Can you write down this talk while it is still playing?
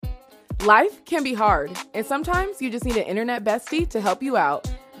Life can be hard, and sometimes you just need an internet bestie to help you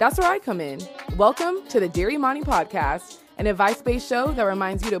out. That's where I come in. Welcome to the Dear Imani podcast, an advice-based show that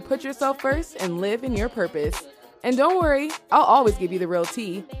reminds you to put yourself first and live in your purpose. And don't worry, I'll always give you the real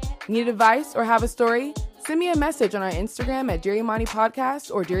tea. Need advice or have a story? Send me a message on our Instagram at Dear Imani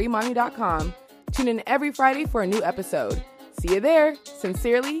Podcast or DearImani.com. Tune in every Friday for a new episode. See you there.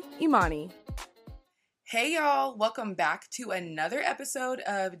 Sincerely, Imani. Hey y'all, welcome back to another episode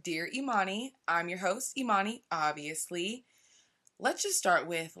of Dear Imani. I'm your host, Imani, obviously. Let's just start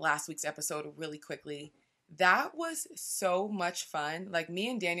with last week's episode really quickly. That was so much fun. Like, me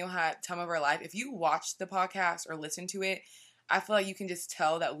and Daniel had time of our life. If you watched the podcast or listened to it, I feel like you can just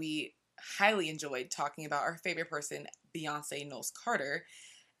tell that we highly enjoyed talking about our favorite person, Beyonce Knowles Carter.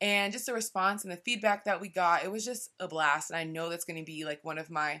 And just the response and the feedback that we got, it was just a blast. And I know that's going to be like one of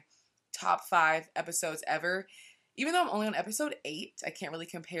my top 5 episodes ever. Even though I'm only on episode 8, I can't really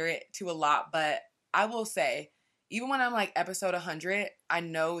compare it to a lot, but I will say, even when I'm like episode 100, I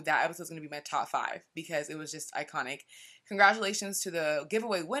know that episode's going to be my top 5 because it was just iconic. Congratulations to the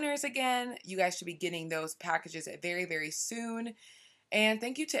giveaway winners again. You guys should be getting those packages very, very soon. And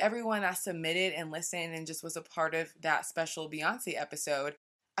thank you to everyone that submitted and listened and just was a part of that special Beyonce episode.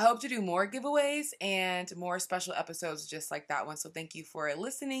 I hope to do more giveaways and more special episodes just like that one. So thank you for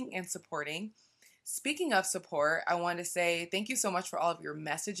listening and supporting. Speaking of support, I want to say thank you so much for all of your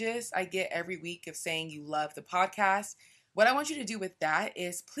messages I get every week of saying you love the podcast. What I want you to do with that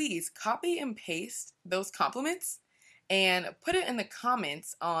is please copy and paste those compliments and put it in the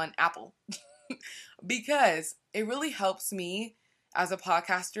comments on Apple because it really helps me as a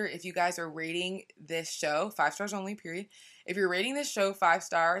podcaster. If you guys are rating this show, 5 stars only, period. If you're rating this show 5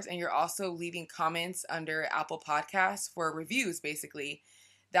 stars and you're also leaving comments under Apple Podcasts for reviews, basically,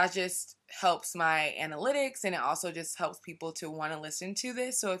 that just helps my analytics and it also just helps people to want to listen to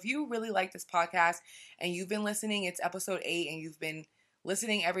this. So if you really like this podcast and you've been listening, it's episode 8 and you've been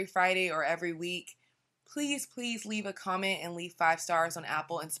listening every Friday or every week, please leave a comment and leave 5 stars on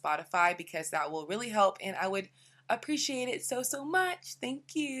Apple and Spotify because that will really help and I would appreciate it so much.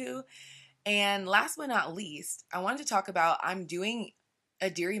 Thank you. And last but not least, I wanted to talk about I'm doing a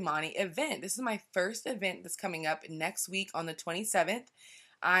Dear Imani event. This is my first event that's coming up next week on the 27th.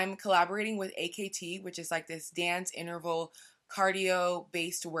 I'm collaborating with AKT, which is like this dance interval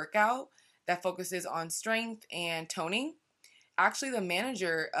cardio-based workout that focuses on strength and toning. Actually, the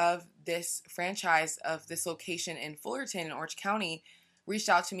manager of this franchise of this location in Fullerton in Orange County reached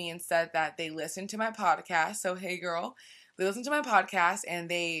out to me and said that they listened to my podcast. So, hey girl, they listened to my podcast and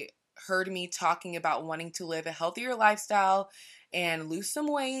they heard me talking about wanting to live a healthier lifestyle and lose some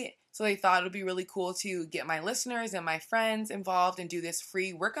weight. So they thought it would be really cool to get my listeners and my friends involved and do this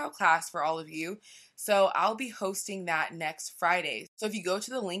free workout class for all of you. So I'll be hosting that next Friday. So if you go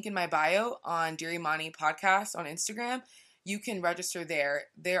to the link in my bio on Dear Imani Podcast on Instagram, you can register there.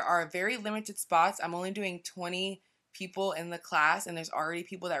 There are very limited spots. I'm only doing 20 people in the class and there's already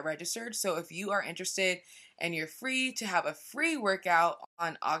people that registered. So if you are interested and you're free to have a free workout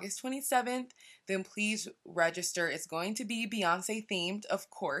on August 27th, then please register. It's going to be Beyonce themed, of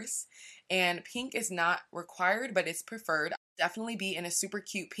course, and pink is not required, but it's preferred. I'll definitely be in a super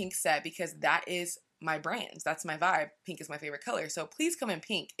cute pink set because that is my brand. That's my vibe. Pink is my favorite color. So please come in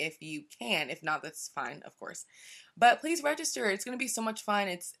pink if you can. If not, that's fine, of course. But please register. It's going to be so much fun.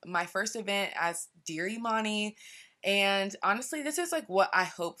 It's my first event as Dear Imani. And honestly, this is like what I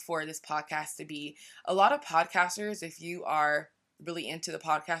hope for this podcast to be. A lot of podcasters, if you are really into the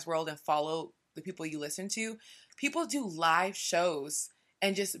podcast world and follow the people you listen to, people do live shows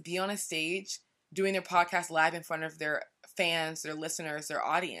and just be on a stage doing their podcast live in front of their fans, their listeners, their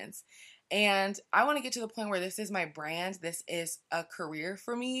audience. And I want to get to the point where this is my brand. This is a career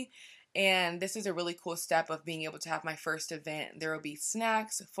for me. And this is a really cool step of being able to have my first event. There will be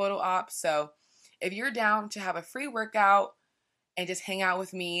snacks, photo ops. So if you're down to have a free workout and just hang out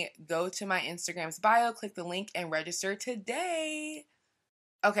with me, go to my Instagram's bio, click the link, and register today.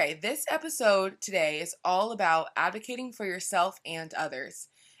 Okay, this episode today is all about advocating for yourself and others.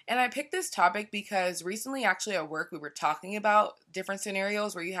 And I picked this topic because recently, actually at work, we were talking about different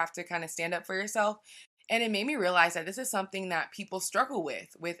scenarios where you have to kind of stand up for yourself. And it made me realize that this is something that people struggle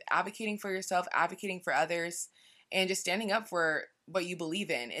with advocating for yourself, advocating for others, and just standing up for what you believe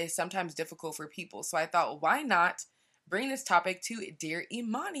in is sometimes difficult for people. So I thought, why not bring this topic to Dear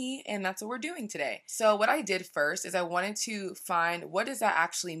Imani? And that's what we're doing today. So what I did first is I wanted to find what does that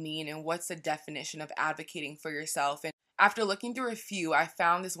actually mean and what's the definition of advocating for yourself. And after looking through a few, I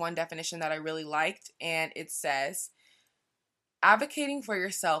found this one definition that I really liked, and it says, advocating for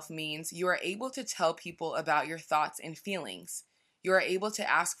yourself means you are able to tell people about your thoughts and feelings. You are able to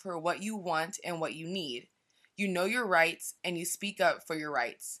ask for what you want and what you need. You know your rights and you speak up for your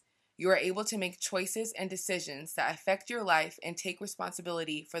rights. You are able to make choices and decisions that affect your life and take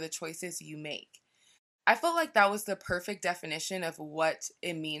responsibility for the choices you make. I felt like that was the perfect definition of what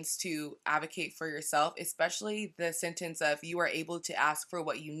it means to advocate for yourself, especially the sentence of you are able to ask for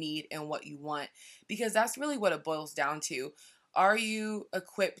what you need and what you want, because that's really what it boils down to. Are you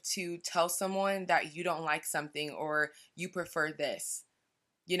equipped to tell someone that you don't like something or you prefer this?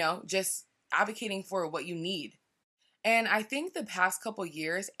 Just advocating for what you need. And I think the past couple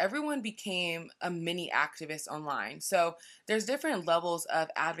years, everyone became a mini activist online. So there's different levels of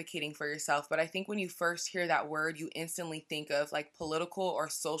advocating for yourself. But I think when you first hear that word, you instantly think of like political or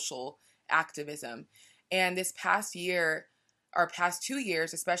social activism. And this past year, or past 2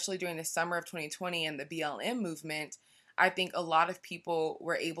 years, especially during the summer of 2020 and the BLM movement, I think a lot of people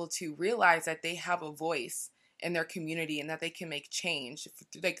were able to realize that they have a voice in their community and that they can make change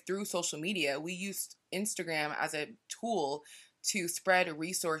like through social media. We used Instagram as a tool to spread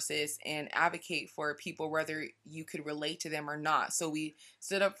resources and advocate for people whether you could relate to them or not. So we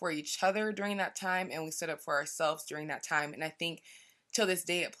stood up for each other during that time and we stood up for ourselves during that time. And I think till this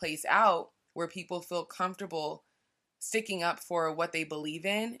day it plays out where people feel comfortable sticking up for what they believe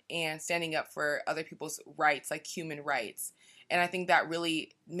in and standing up for other people's rights, like human rights. And I think that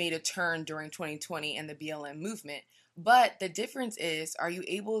really made a turn during 2020 and the BLM movement. But the difference is, are you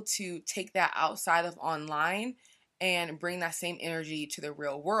able to take that outside of online and bring that same energy to the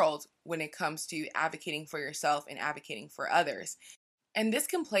real world when it comes to advocating for yourself and advocating for others? And this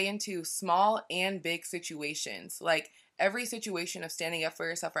can play into small and big situations. Like every situation of standing up for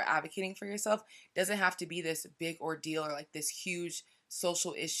yourself or advocating for yourself doesn't have to be this big ordeal or like this huge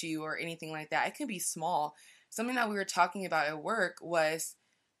social issue or anything like that. It can be small. Something that we were talking about at work was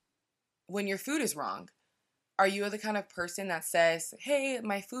when your food is wrong. Are you the kind of person that says, hey,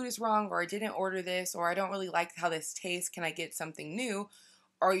 my food is wrong, or I didn't order this, or I don't really like how this tastes, can I get something new?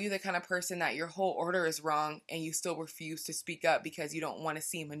 Or are you the kind of person that your whole order is wrong and you still refuse to speak up because you don't want to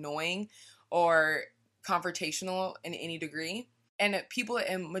seem annoying or confrontational in any degree? And people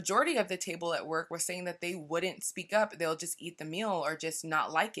in majority of the table at work were saying that they wouldn't speak up. They'll just eat the meal or just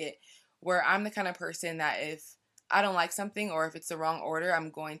not like it. Where I'm the kind of person that if I don't like something or if it's the wrong order, I'm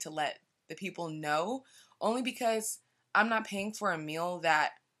going to let the people know, only because I'm not paying for a meal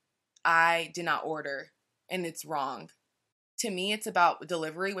that I did not order and it's wrong. To me, it's about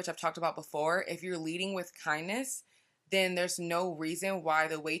delivery, which I've talked about before. If you're leading with kindness, then there's no reason why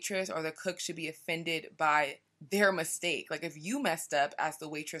the waitress or the cook should be offended by their mistake. Like if you messed up as the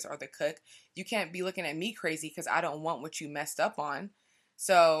waitress or the cook, you can't be looking at me crazy because I don't want what you messed up on.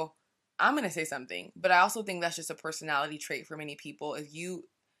 So I'm going to say something, but I also think that's just a personality trait for many people. If you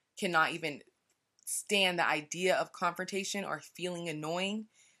cannot even stand the idea of confrontation or feeling annoying,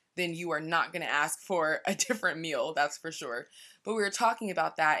 then you are not going to ask for a different meal, that's for sure. But we were talking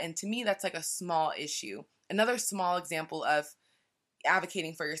about that, and to me, that's like a small issue. Another small example of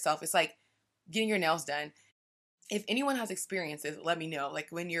advocating for yourself is like getting your nails done. If anyone has experiences, let me know. Like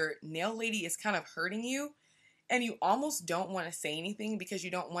when your nail lady is kind of hurting you, and you almost don't want to say anything because you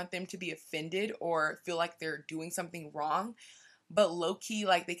don't want them to be offended or feel like they're doing something wrong. But low-key,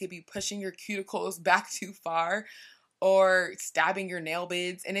 like they could be pushing your cuticles back too far or stabbing your nail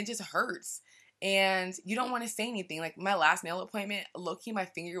beds and it just hurts. And you don't want to say anything. Like my last nail appointment, low-key my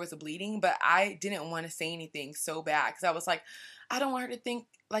finger was bleeding, but I didn't want to say anything so bad because I was like, I don't want her to think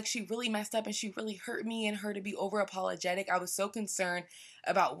like she really messed up and she really hurt me and her to be over apologetic. I was so concerned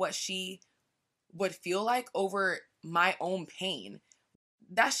about what she would feel like over my own pain.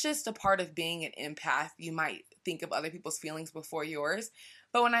 That's just a part of being an empath. You might think of other people's feelings before yours.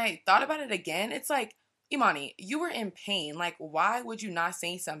 But when I thought about it again, it's like, Imani, you were in pain. Like, why would you not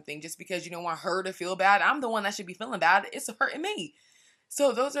say something just because you don't want her to feel bad? I'm the one that should be feeling bad. It's hurting me.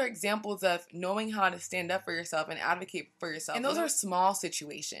 So those are examples of knowing how to stand up for yourself and advocate for yourself. And those are small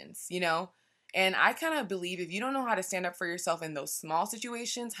situations, And I kind of believe if you don't know how to stand up for yourself in those small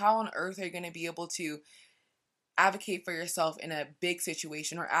situations, how on earth are you going to be able to advocate for yourself in a big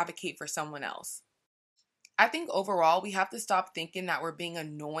situation or advocate for someone else? I think overall we have to stop thinking that we're being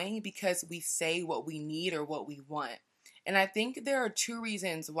annoying because we say what we need or what we want. And I think there are two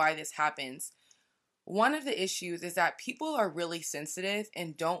reasons why this happens. One of the issues is that people are really sensitive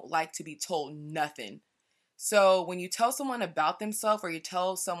and don't like to be told nothing. So when you tell someone about themselves or you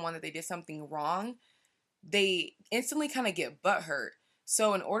tell someone that they did something wrong, they instantly kind of get butthurt.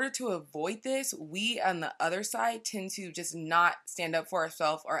 So in order to avoid this, we on the other side tend to just not stand up for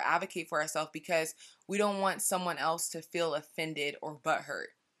ourselves or advocate for ourselves because we don't want someone else to feel offended or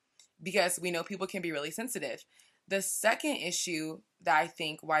butthurt because we know people can be really sensitive. The second issue that I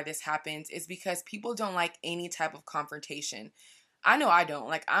think why this happens is because people don't like any type of confrontation. I know I don't.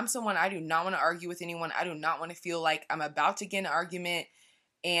 Like, I'm someone, I do not want to argue with anyone. I do not want to feel like I'm about to get in an argument,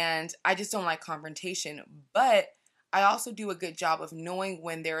 and I just don't like confrontation. But I also do a good job of knowing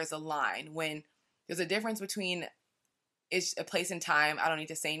when there is a line, when there's a difference between it's a place and time, I don't need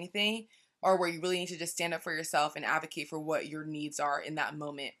to say anything, or where you really need to just stand up for yourself and advocate for what your needs are in that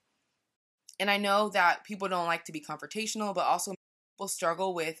moment. And I know that people don't like to be confrontational, but also people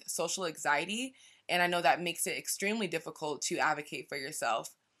struggle with social anxiety. And I know that makes it extremely difficult to advocate for yourself.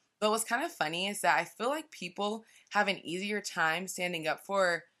 But what's kind of funny is that I feel like people have an easier time standing up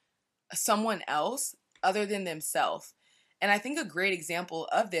for someone else other than themselves. And I think a great example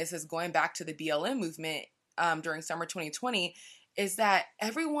of this is going back to the BLM movement during summer 2020, is that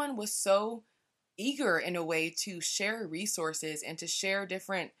everyone was so eager in a way to share resources and to share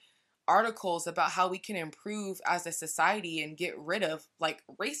different articles about how we can improve as a society and get rid of like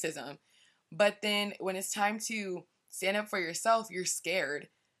racism. But then when it's time to stand up for yourself, you're scared.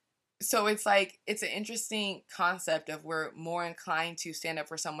 So it's like, it's an interesting concept of we're more inclined to stand up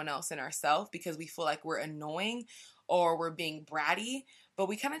for someone else than ourselves because we feel like we're annoying or we're being bratty. But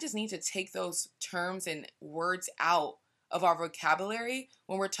we kind of just need to take those terms and words out of our vocabulary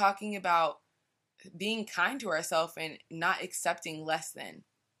when we're talking about being kind to ourselves and not accepting less than.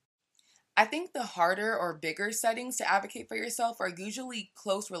 I think the harder or bigger settings to advocate for yourself are usually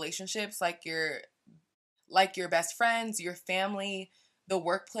close relationships like your best friends, your family, the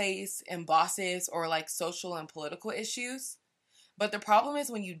workplace, and bosses, or like social and political issues. But the problem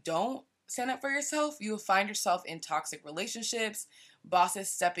is when you don't stand up for yourself, you will find yourself in toxic relationships, bosses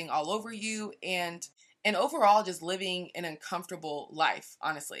stepping all over you, and overall just living an uncomfortable life,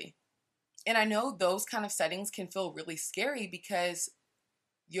 honestly. And I know those kind of settings can feel really scary because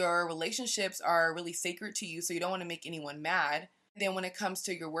your relationships are really sacred to you, so you don't want to make anyone mad. Then when it comes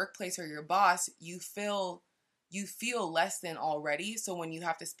to your workplace or your boss, you feel less than already. So when you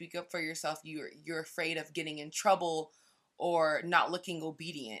have to speak up for yourself, you're afraid of getting in trouble or not looking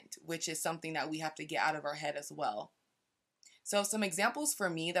obedient, which is something that we have to get out of our head as well. So some examples for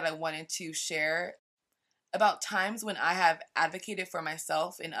me that I wanted to share about times when I have advocated for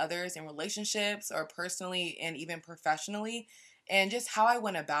myself and others in relationships or personally and even professionally, and just how I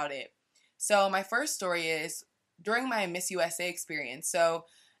went about it. So my first story is during my Miss USA experience. So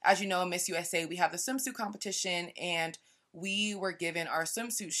as you know, in Miss USA, we have the swimsuit competition, and we were given our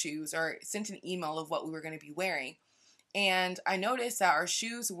swimsuit shoes or sent an email of what we were going to be wearing. And I noticed that our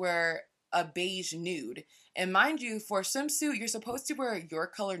shoes were a beige nude. And mind you, for a swimsuit, you're supposed to wear your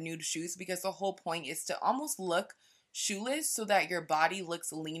color nude shoes because the whole point is to almost look shoeless so that your body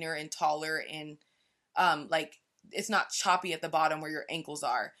looks leaner and taller and like it's not choppy at the bottom where your ankles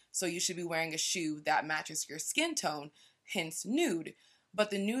are. So you should be wearing a shoe that matches your skin tone, hence nude.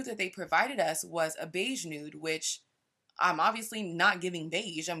 But the nude that they provided us was a beige nude, which I'm obviously not giving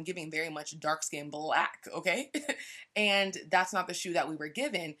beige. I'm giving very much dark skin black, okay? And that's not the shoe that we were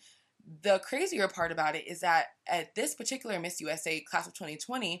given. The crazier part about it is that at this particular Miss USA class of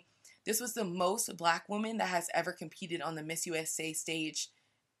 2020, this was the most black woman that has ever competed on the Miss USA stage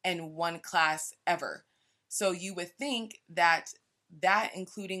in one class ever. So you would think that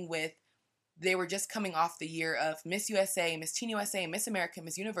including with, they were just coming off the year of Miss USA, Miss Teen USA, Miss America,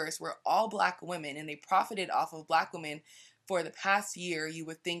 Miss Universe, were all black women, and they profited off of black women for the past year. You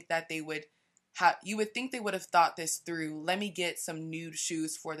would think that they would have thought this through. Let me get some nude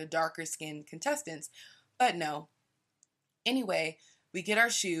shoes for the darker skinned contestants. But no. Anyway, we get our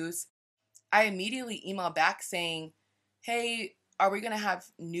shoes. I immediately email back saying, hey, are we going to have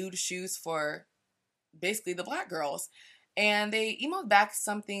nude shoes for basically the black girls? And they emailed back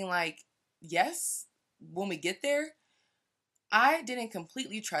something like, yes, when we get there. I didn't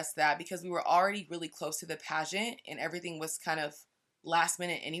completely trust that because we were already really close to the pageant and everything was kind of last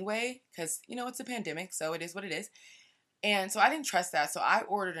minute anyway because, it's a pandemic, so it is what it is. And so I didn't trust that. So I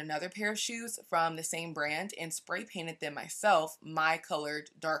ordered another pair of shoes from the same brand and spray painted them myself, my colored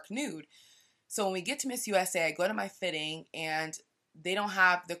dark nude. So when we get to Miss USA, I go to my fitting and they don't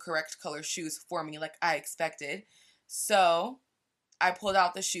have the correct color shoes for me like I expected. So I pulled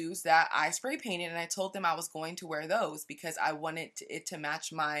out the shoes that I spray painted and I told them I was going to wear those because I wanted it to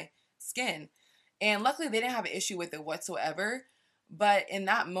match my skin. And luckily they didn't have an issue with it whatsoever. But in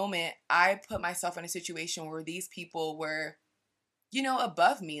that moment, I put myself in a situation where these people were,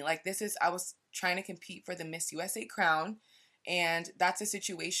 above me. Like I was trying to compete for the Miss USA crown. And that's a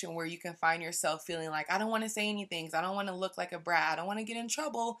situation where you can find yourself feeling like, I don't want to say anything. I don't want to look like a brat. I don't want to get in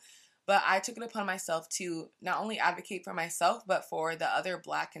trouble. But I took it upon myself to not only advocate for myself, but for the other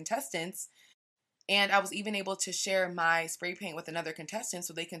black contestants And I was even able to share my spray paint with another contestant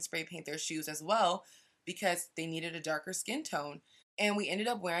so they can spray paint their shoes as well because they needed a darker skin tone. And we ended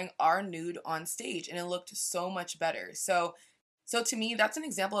up wearing our nude on stage and it looked so much better. So to me, that's an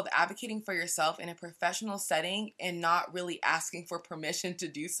example of advocating for yourself in a professional setting and not really asking for permission to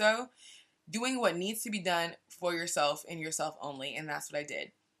do so. Doing what needs to be done for yourself and yourself only, and that's what I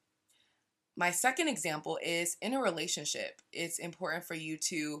did. My second example is in a relationship. It's important for you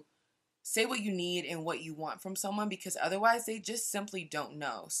to say what you need and what you want from someone because otherwise they just simply don't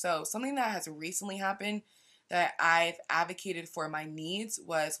know. So something that has recently happened that I've advocated for my needs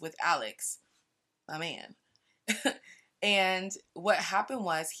was with Alex, my man. And what happened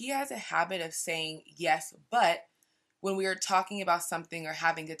was he has a habit of saying yes, but when we are talking about something or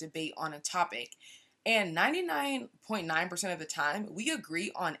having a debate on a topic. And 99.9% of the time, we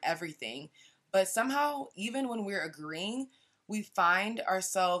agree on everything. But somehow, even when we're agreeing, we find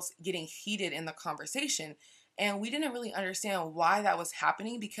ourselves getting heated in the conversation. And we didn't really understand why that was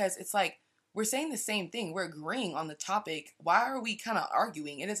happening because it's like we're saying the same thing. We're agreeing on the topic. Why are we kind of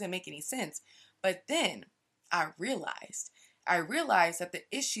arguing? It doesn't make any sense. But then I realized that the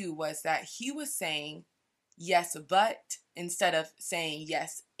issue was that he was saying yes, but instead of saying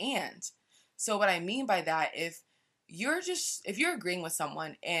yes, and. So what I mean by that, if you're agreeing with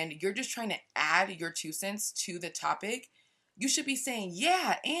someone and you're just trying to add your 2 cents to the topic, you should be saying,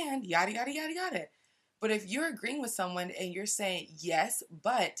 yeah, and yada, yada, yada, yada. But if you're agreeing with someone and you're saying yes,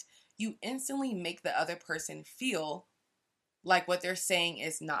 but you instantly make the other person feel like what they're saying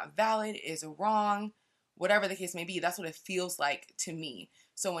is not valid, is wrong, whatever the case may be. That's what it feels like to me.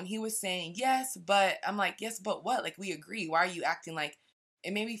 So when he was saying yes, but I'm like, yes, but what? Like, we agree. Why are you acting like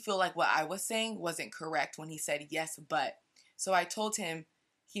it made me feel like what I was saying wasn't correct when he said yes, but. So I told him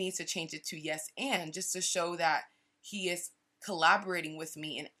he needs to change it to yes, and just to show that he is collaborating with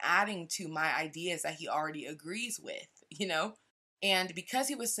me and adding to my ideas that he already agrees with, you know? And because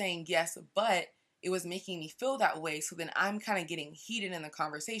he was saying yes, but it was making me feel that way. So then I'm kind of getting heated in the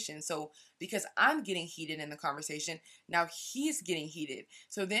conversation. So because I'm getting heated in the conversation, now he's getting heated.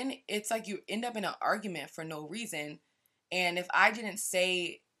 So then it's like you end up in an argument for no reason. And if I didn't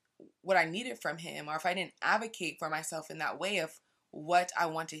say what I needed from him, or if I didn't advocate for myself in that way of what I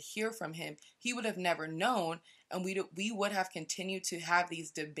want to hear from him, he would have never known. And we would have continued to have these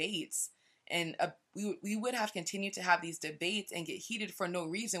debates. And we would have continued to have these debates and get heated for no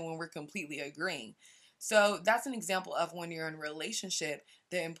reason when we're completely agreeing. So that's an example of when you're in a relationship,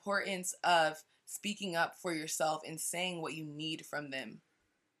 the importance of speaking up for yourself and saying what you need from them.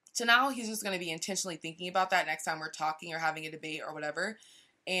 So now he's just going to be intentionally thinking about that next time we're talking or having a debate or whatever.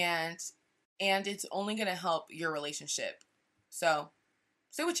 And it's only going to help your relationship. So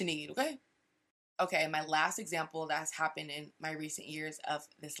say what you need, okay? Okay, my last example that's happened in my recent years of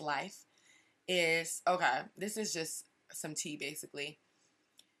this life is, okay, this is just some tea basically.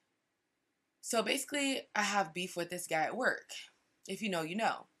 So basically, I have beef with this guy at work. If you know, you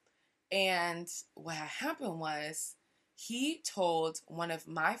know. And what happened was he told one of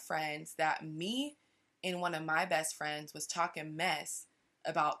my friends that me and one of my best friends was talking mess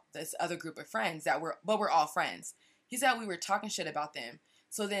about this other group of friends but we're all friends. He said we were talking shit about them.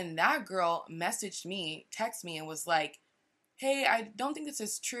 So then that girl texted me and was like, hey, I don't think this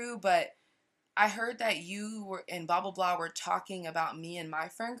is true, but I heard that you were in blah, blah, blah, were talking about me and my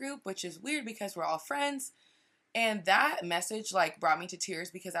friend group, which is weird because we're all friends. And that message brought me to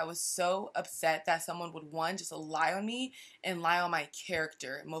tears because I was so upset that someone would, one, just lie on me and lie on my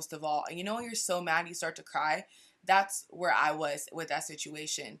character most of all. And you know when you're so mad you start to cry? That's where I was with that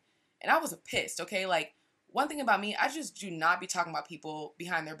situation. And I was pissed, okay? One thing about me, I just do not be talking about people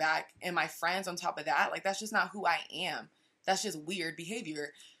behind their back and my friends on top of that. That's just not who I am. That's just weird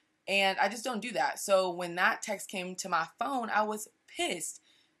behavior. And I just don't do that. So when that text came to my phone, I was pissed.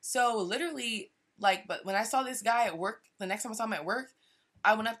 So literally, but when I saw this guy at work, the next time I saw him at work,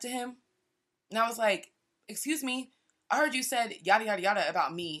 I went up to him and I was like, excuse me, I heard you said yada, yada, yada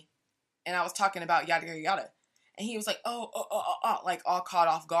about me. And I was talking about yada, yada, yada. And he was like, oh, all caught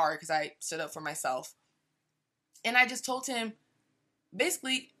off guard because I stood up for myself. And I just told him,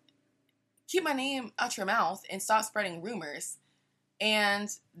 basically, keep my name out your mouth and stop spreading rumors. And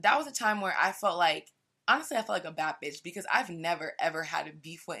that was a time where I felt honestly, I felt like a bad bitch because I've never, ever had a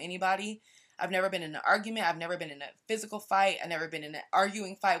beef with anybody. I've never been in an argument. I've never been in a physical fight. I've never been in an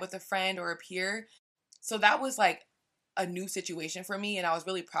arguing fight with a friend or a peer. So that was a new situation for me. And I was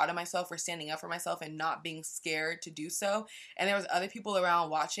really proud of myself for standing up for myself and not being scared to do so. And there was other people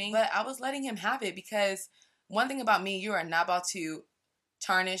around watching, but I was letting him have it because one thing about me, you are not about to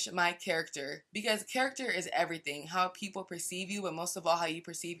tarnish my character because character is everything. How people perceive you, but most of all, how you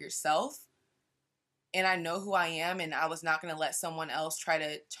perceive yourself and I know who I am, and I was not going to let someone else try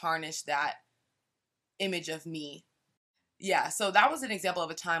to tarnish that image of me. Yeah, so that was an example of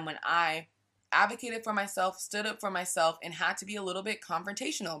a time when I advocated for myself, stood up for myself, and had to be a little bit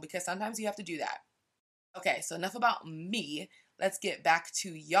confrontational, because sometimes you have to do that. Okay, so enough about me. Let's get back to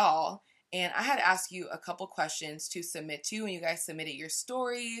y'all. And I had asked you a couple questions to submit to, and you guys submitted your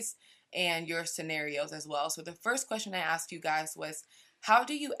stories and your scenarios as well. So the first question I asked you guys was, how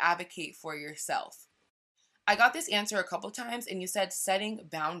do you advocate for yourself? I got this answer a couple times, and you said setting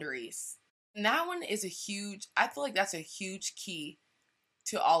boundaries. And that one is I feel like that's a huge key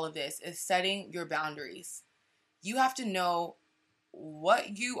to all of this, is setting your boundaries. You have to know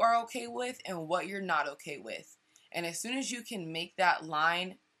what you are okay with and what you're not okay with. And as soon as you can make that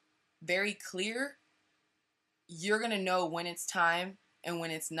line very clear, you're going to know when it's time and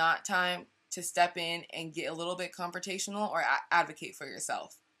when it's not time to step in and get a little bit confrontational or advocate for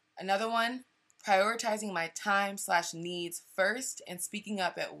yourself. Another one, prioritizing my time/needs first and speaking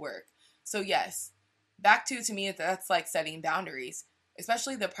up at work. So yes, back to me, that's like setting boundaries,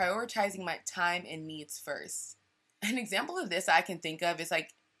 especially the prioritizing my time and needs first. An example of this I can think of is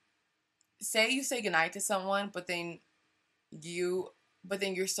like, say you say goodnight to someone, but then you're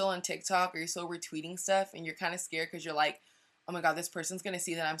still on TikTok or you're still retweeting stuff, and you're kind of scared because you're like, oh my God, this person's going to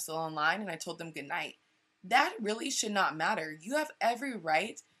see that I'm still online and I told them goodnight. That really should not matter. You have every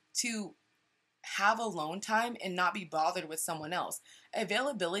right to have alone time and not be bothered with someone else.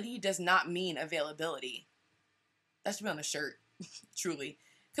 Availability does not mean availability. That should be on a shirt, truly.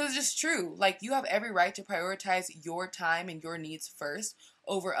 Because it's just true. Like, you have every right to prioritize your time and your needs first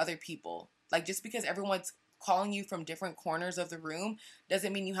over other people. Like, just because everyone's calling you from different corners of the room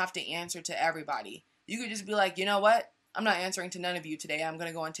doesn't mean you have to answer to everybody. You could just be like, you know what? I'm not answering to none of you today. I'm going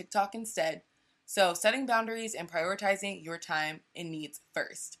to go on TikTok instead. So setting boundaries and prioritizing your time and needs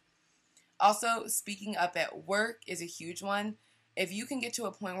first. Also, speaking up at work is a huge one. If you can get to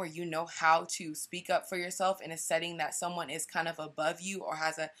a point where you know how to speak up for yourself in a setting that someone is kind of above you or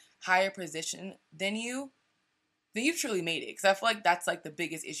has a higher position than you, then you've truly made it. Because I feel like that's like the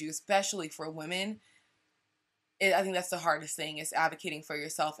biggest issue, especially for women. I think that's the hardest thing, is advocating for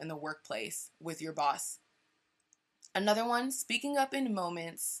yourself in the workplace with your boss. Another one, speaking up in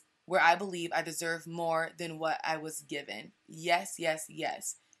moments where I believe I deserve more than what I was given. Yes, yes,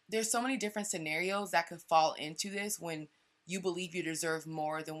 yes. There's so many different scenarios that could fall into this when you believe you deserve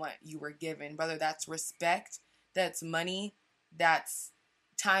more than what you were given, whether that's respect, that's money, that's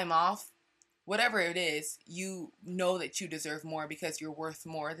time off, whatever it is, you know that you deserve more because you're worth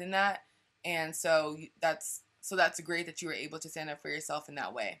more than that. And so that's great that you were able to stand up for yourself in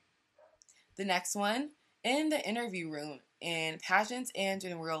that way. The next one, in the interview room, in pageants and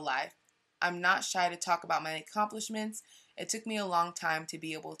in real life, I'm not shy to talk about my accomplishments. It took me a long time to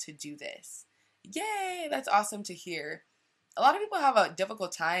be able to do this. Yay, that's awesome to hear. A lot of people have a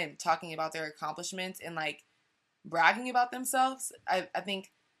difficult time talking about their accomplishments and like bragging about themselves. I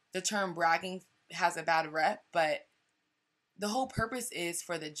think the term bragging has a bad rep, but the whole purpose is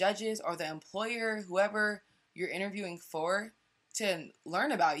for the judges or the employer, whoever you're interviewing for, to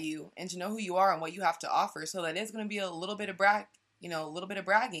learn about you and to know who you are and what you have to offer. So that is going to be a little bit of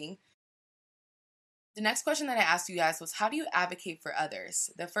bragging. The next question that I asked you guys was, how do you advocate for others?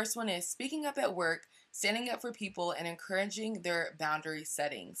 The first one is speaking up at work, standing up for people, and encouraging their boundary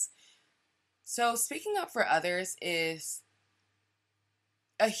settings. So speaking up for others is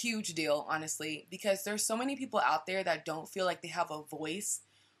a huge deal, honestly, because there's so many people out there that don't feel like they have a voice,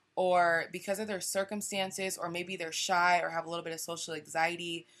 or because of their circumstances, or maybe they're shy or have a little bit of social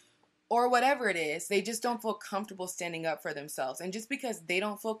anxiety, or whatever it is, they just don't feel comfortable standing up for themselves. And just because they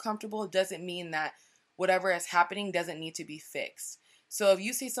don't feel comfortable doesn't mean that whatever is happening doesn't need to be fixed. So if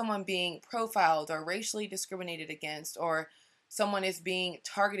you see someone being profiled or racially discriminated against, or someone is being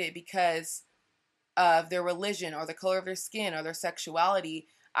targeted because of their religion or the color of their skin or their sexuality,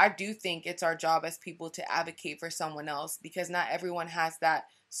 I do think it's our job as people to advocate for someone else, because not everyone has that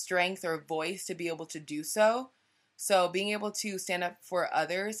strength or voice to be able to do so. So being able to stand up for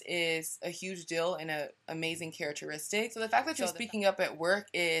others is a huge deal and an amazing characteristic. So the fact that you're speaking up at work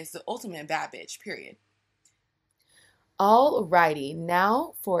is the ultimate bad bitch, period. Alrighty,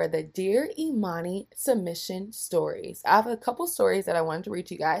 now for the Dear Imani submission stories. I have a couple stories that I wanted to read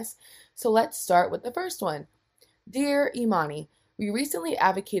to you guys. So let's start with the first one. Dear Imani, we recently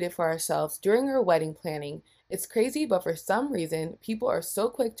advocated for ourselves during our wedding planning. It's crazy, but for some reason, people are so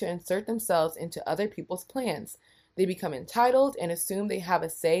quick to insert themselves into other people's plans. They become entitled and assume they have a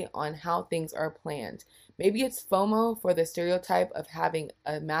say on how things are planned. Maybe it's FOMO for the stereotype of having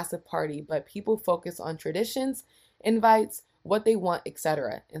a massive party, but people focus on traditions, invites, what they want,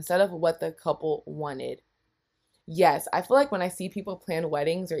 etc., instead of what the couple wanted. Yes, I feel like when I see people plan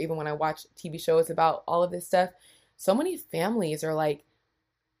weddings or even when I watch TV shows about all of this stuff, so many families are like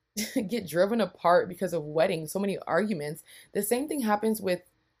get driven apart because of weddings, so many arguments. The same thing happens with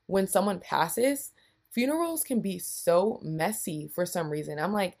when someone passes. Funerals can be so messy for some reason.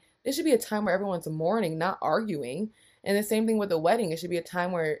 I'm like, this should be a time where everyone's mourning, not arguing. And the same thing with the wedding. It should be a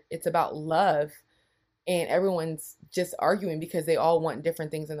time where it's about love and everyone's just arguing because they all want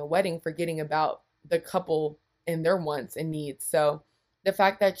different things in the wedding, forgetting about the couple and their wants and needs. So the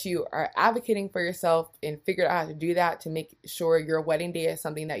fact that you are advocating for yourself and figured out how to do that to make sure your wedding day is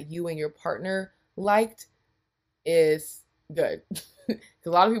something that you and your partner liked is good. Because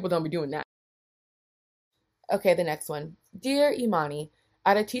a lot of people don't be doing that. Okay, the next one. Dear Imani, I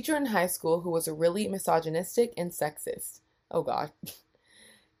had a teacher in high school who was really misogynistic and sexist. Oh God.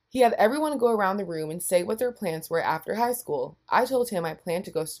 He had everyone go around the room and say what their plans were after high school. I told him I planned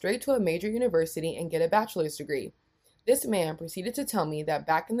to go straight to a major university and get a bachelor's degree. This man proceeded to tell me that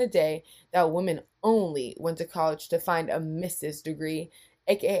back in the day, that women only went to college to find a Mrs. degree,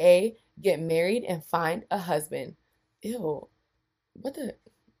 aka get married and find a husband. Ew. What the?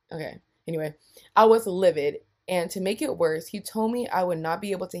 Okay. Anyway, I was livid. And to make it worse, he told me I would not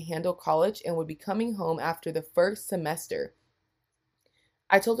be able to handle college and would be coming home after the first semester.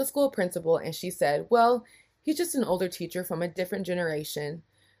 I told the school principal and she said, well, he's just an older teacher from a different generation.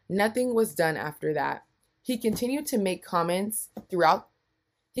 Nothing was done after that. He continued to make comments throughout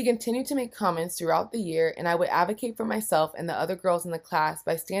the year, and I would advocate for myself and the other girls in the class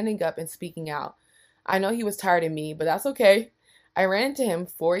by standing up and speaking out. I know he was tired of me, but that's okay. I ran into him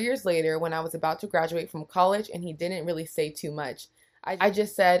 4 years later when I was about to graduate from college, and he didn't really say too much. I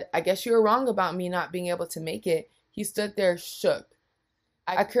just said, I guess you were wrong about me not being able to make it. He stood there shook.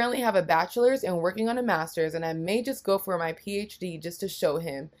 I currently have a bachelor's and working on a master's, and I may just go for my PhD just to show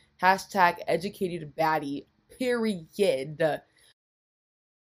him. #educated baddie. Period.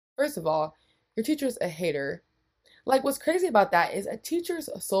 First of all, your teacher's a hater. Like, what's crazy about that is a teacher's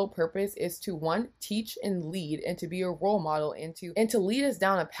sole purpose is to, one, teach and lead, and to be a role model, and to lead us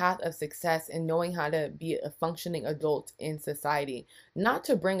down a path of success and knowing how to be a functioning adult in society, not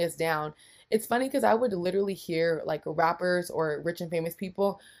to bring us down. It's funny because I would literally hear like rappers or rich and famous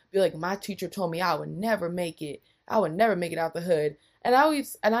people be like, my teacher told me I would never make it. I would never make it out the hood. And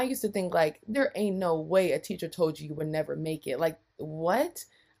I used to think like, there ain't no way a teacher told you would never make it. Like, what?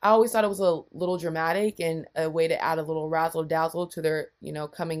 I always thought it was a little dramatic and a way to add a little razzle dazzle to their,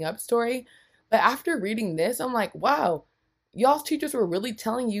 coming up story. But after reading this, I'm like, wow, y'all's teachers were really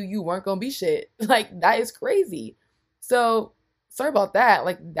telling you weren't going to be shit. Like, that is crazy. So sorry about that.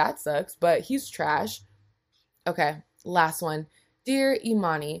 Like, that sucks, but he's trash. Okay, last one. Dear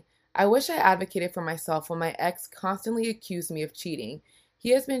Imani, I wish I advocated for myself when my ex constantly accused me of cheating.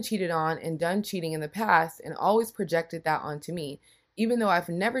 He has been cheated on and done cheating in the past and always projected that onto me. Even though I've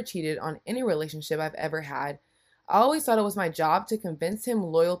never cheated on any relationship I've ever had, I always thought it was my job to convince him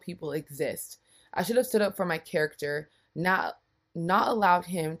loyal people exist. I should have stood up for my character, not allowed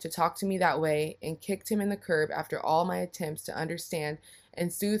him to talk to me that way, and kicked him in the curb after all my attempts to understand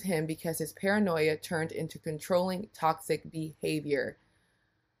and soothe him because his paranoia turned into controlling, toxic behavior.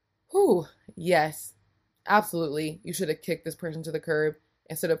 Whew, yes, absolutely. You should have kicked this person to the curb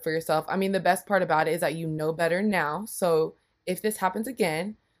and stood up for yourself. I mean, the best part about it is that you know better now, so if this happens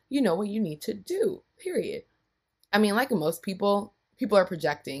again, you know what you need to do, period. I mean, like most people are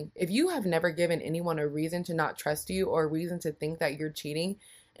projecting. If you have never given anyone a reason to not trust you or a reason to think that you're cheating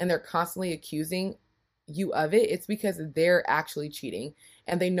and they're constantly accusing you of it, it's because they're actually cheating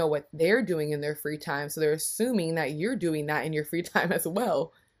and they know what they're doing in their free time. So they're assuming that you're doing that in your free time as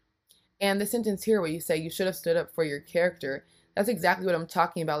well. And the sentence here where you say you should have stood up for your character, that's exactly what I'm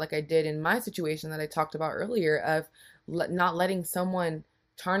talking about, like I did in my situation that I talked about earlier of not letting someone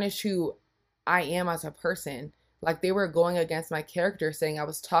tarnish who I am as a person. Like, they were going against my character, saying I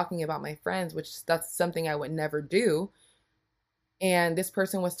was talking about my friends, which that's something I would never do. And this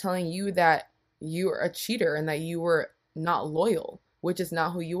person was telling you that you're a cheater and that you were not loyal, which is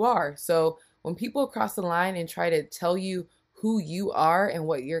not who you are. So when people cross the line and try to tell you who you are and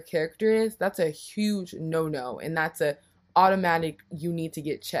what your character is, that's a huge no-no. And that's a automatic, you need to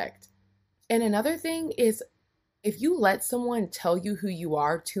get checked. And another thing is, if you let someone tell you who you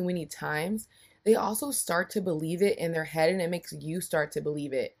are too many times, they also start to believe it in their head, and it makes you start to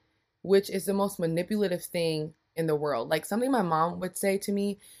believe it, which is the most manipulative thing in the world. Like, something my mom would say to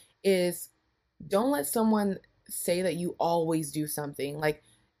me is, don't let someone say that you always do something. Like,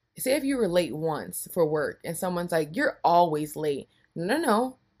 say if you were late once for work and someone's like, you're always late.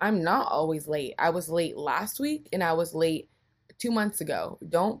 No, I'm not always late. I was late last week and I was late 2 months ago.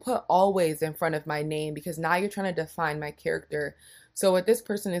 Don't put always in front of my name because now you're trying to define my character. So what this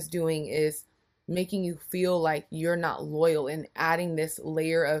person is doing is making you feel like you're not loyal and adding this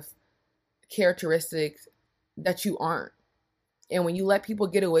layer of characteristics that you aren't. And when you let people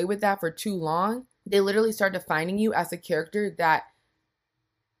get away with that for too long, they literally start defining you as a character that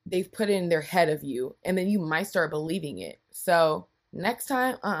they've put in their head of you. And then you might start believing it. So next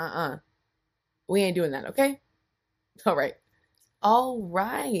time, we ain't doing that, okay? All right.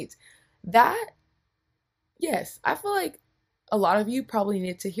 Yes, I feel like a lot of you probably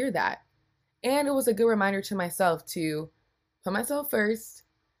needed to hear that. And it was a good reminder to myself to put myself first,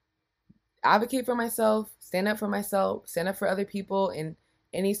 advocate for myself, stand up for myself, stand up for other people in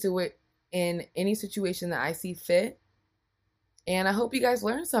any situation that I see fit. And I hope you guys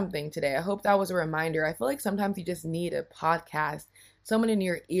learned something today. I hope that was a reminder. I feel like sometimes you just need a podcast, someone in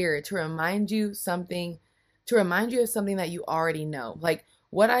your ear to remind you of something that you already know. Like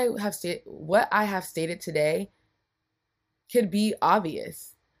what I have stated today could be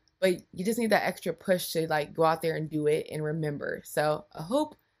obvious, but you just need that extra push to like go out there and do it and remember. So I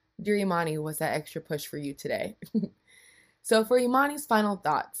hope dear Imani was that extra push for you today. So for Imani's final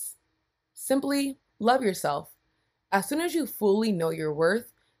thoughts, simply love yourself. As soon as you fully know your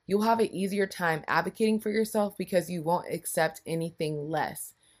worth, you'll have an easier time advocating for yourself because you won't accept anything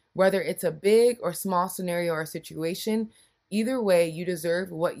less. Whether it's a big or small scenario or situation, either way, you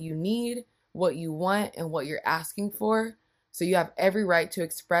deserve what you need, what you want, and what you're asking for. So you have every right to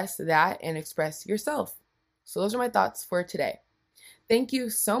express that and express yourself. So those are my thoughts for today. Thank you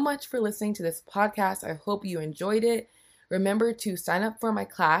so much for listening to this podcast. I hope you enjoyed it. Remember to sign up for my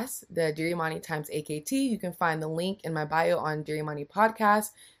class, the Dear Imani Times AKT. You can find the link in my bio on Dear Imani Podcast.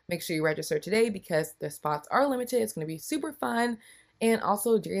 Make sure you register today because the spots are limited. It's going to be super fun. And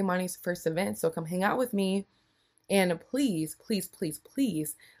also Dear Imani's first event. So come hang out with me. And please, please, please,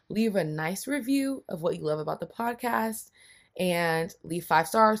 please leave a nice review of what you love about the podcast. And leave 5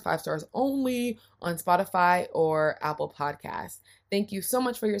 stars only on Spotify or Apple Podcasts. Thank you so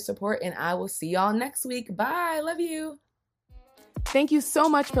much for your support. And I will see y'all next week. Bye. Love you. Thank you so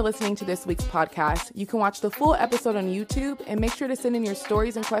much for listening to this week's podcast. You can watch the full episode on YouTube and make sure to send in your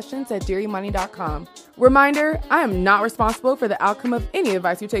stories and questions at dearimani.com. Reminder, I am not responsible for the outcome of any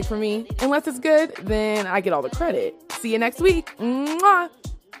advice you take from me. Unless it's good, then I get all the credit. See you next week. Mwah!